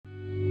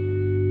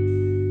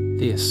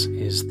This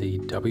is the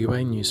WA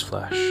News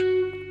Flash,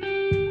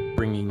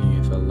 bringing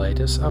you the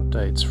latest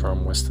updates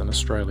from Western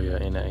Australia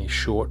in a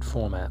short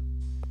format.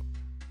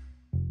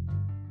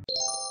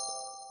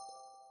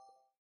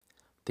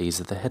 These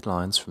are the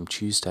headlines from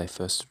Tuesday,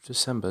 1st of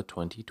December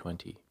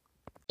 2020.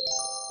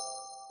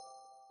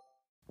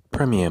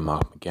 Premier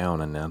Mark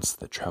McGowan announced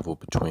that travel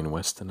between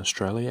Western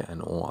Australia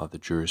and all other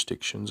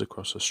jurisdictions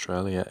across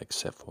Australia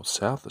except for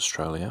South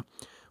Australia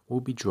will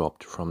be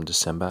dropped from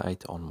December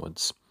 8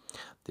 onwards.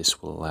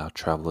 This will allow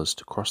travellers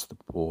to cross the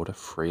border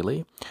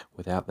freely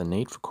without the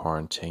need for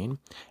quarantine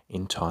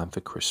in time for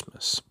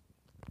Christmas.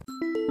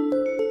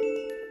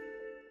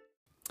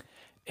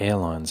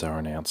 Airlines are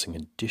announcing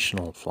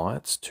additional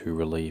flights to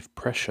relieve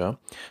pressure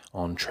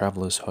on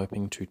travellers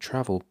hoping to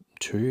travel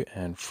to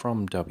and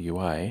from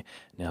WA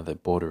now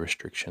that border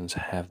restrictions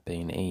have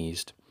been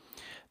eased.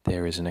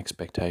 There is an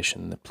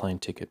expectation that plane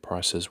ticket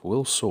prices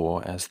will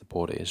soar as the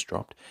border is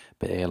dropped,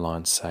 but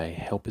airlines say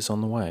help is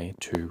on the way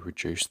to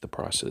reduce the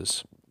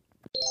prices.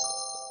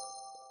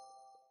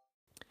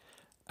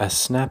 A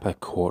snapper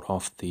caught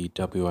off the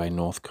WA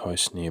north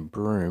coast near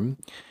Broome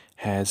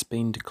has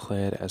been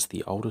declared as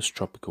the oldest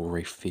tropical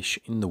reef fish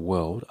in the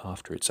world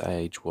after its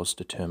age was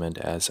determined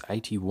as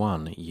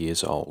 81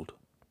 years old.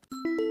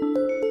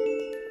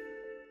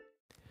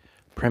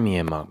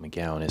 Premier Mark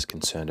McGowan is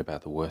concerned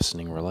about the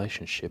worsening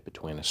relationship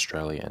between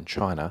Australia and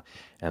China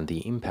and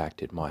the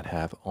impact it might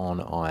have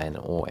on iron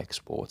ore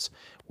exports,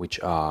 which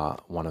are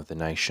one of the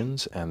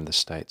nation's and the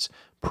state's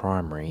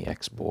primary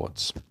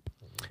exports.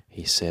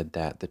 He said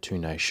that the two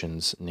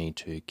nations need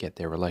to get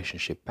their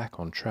relationship back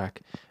on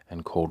track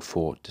and called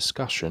for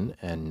discussion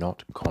and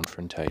not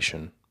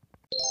confrontation.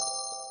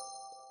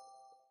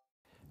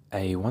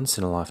 A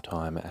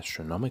once-in-a-lifetime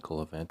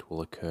astronomical event will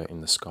occur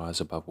in the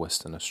skies above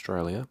Western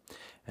Australia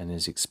and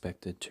is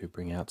expected to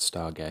bring out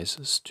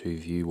stargazers to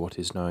view what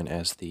is known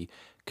as the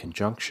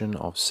conjunction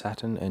of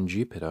Saturn and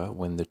Jupiter,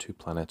 when the two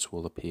planets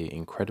will appear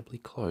incredibly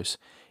close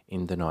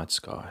in the night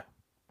sky.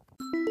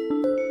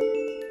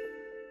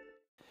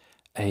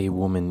 A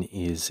woman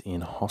is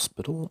in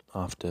hospital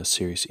after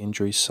serious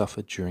injuries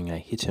suffered during a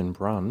hit and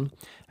run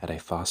at a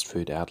fast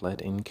food outlet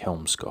in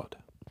Kelmscott.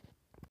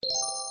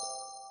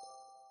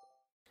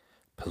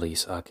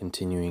 Police are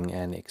continuing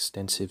an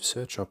extensive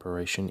search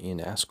operation in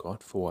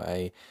Ascot for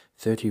a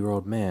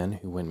 30-year-old man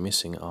who went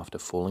missing after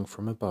falling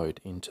from a boat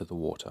into the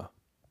water.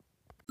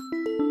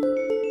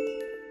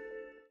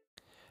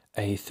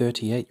 A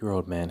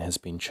 38-year-old man has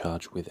been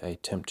charged with an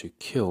attempt to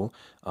kill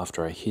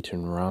after a hit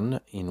and run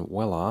in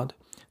Wellard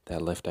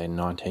that left a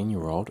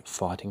 19-year-old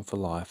fighting for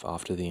life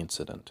after the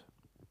incident.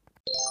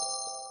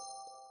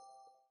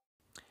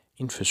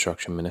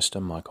 Infrastructure Minister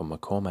Michael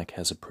McCormack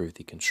has approved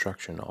the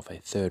construction of a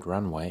third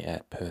runway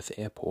at Perth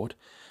Airport,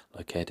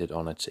 located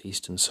on its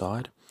eastern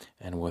side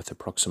and worth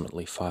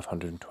approximately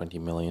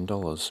 $520 million.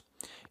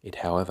 It,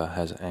 however,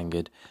 has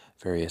angered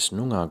various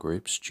Noongar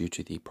groups due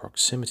to the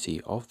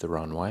proximity of the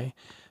runway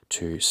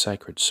to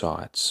sacred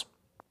sites.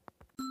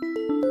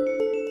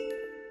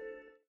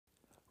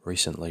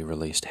 Recently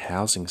released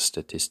housing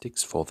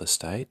statistics for the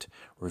state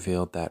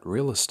revealed that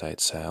real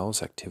estate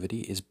sales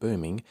activity is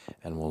booming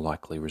and will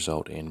likely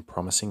result in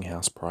promising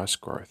house price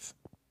growth.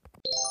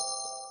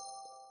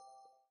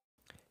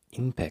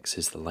 INPEX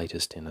is the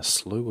latest in a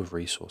slew of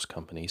resource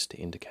companies to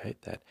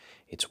indicate that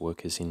its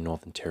workers in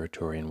Northern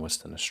Territory and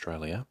Western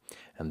Australia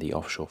and the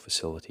offshore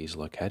facilities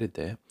located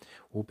there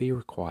will be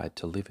required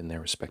to live in their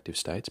respective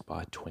states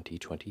by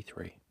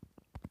 2023.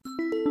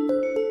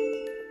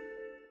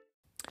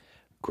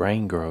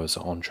 Grain growers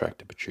are on track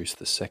to produce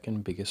the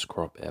second biggest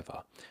crop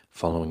ever,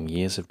 following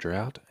years of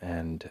drought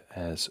and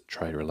as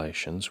trade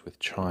relations with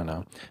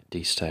China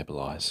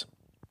destabilise.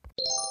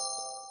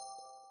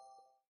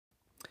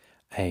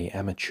 An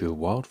amateur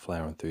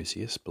wildflower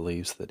enthusiast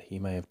believes that he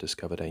may have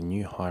discovered a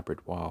new hybrid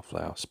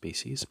wildflower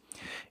species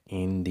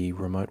in the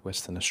remote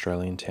Western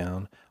Australian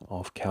town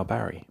of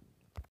Kalbarri.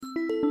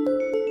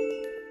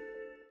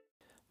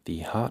 The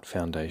Heart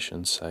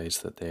Foundation says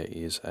that there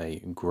is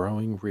a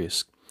growing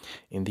risk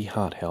in the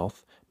heart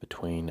health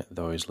between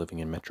those living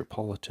in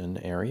metropolitan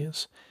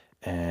areas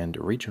and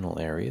regional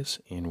areas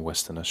in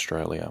Western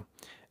Australia,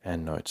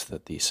 and notes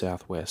that the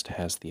southwest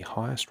has the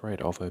highest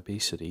rate of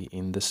obesity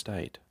in the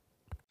state.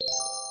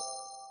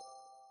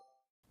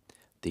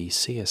 The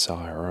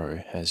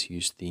CSIRO has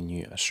used the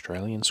new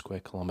Australian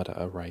Square Kilometre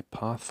Array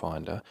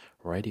Pathfinder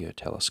radio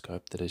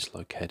telescope that is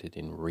located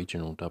in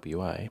regional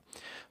WA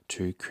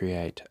to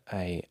create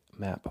a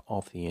map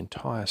of the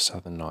entire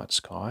southern night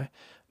sky,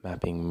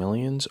 mapping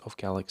millions of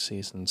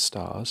galaxies and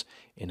stars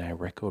in a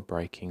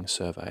record-breaking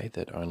survey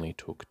that only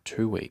took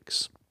 2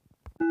 weeks.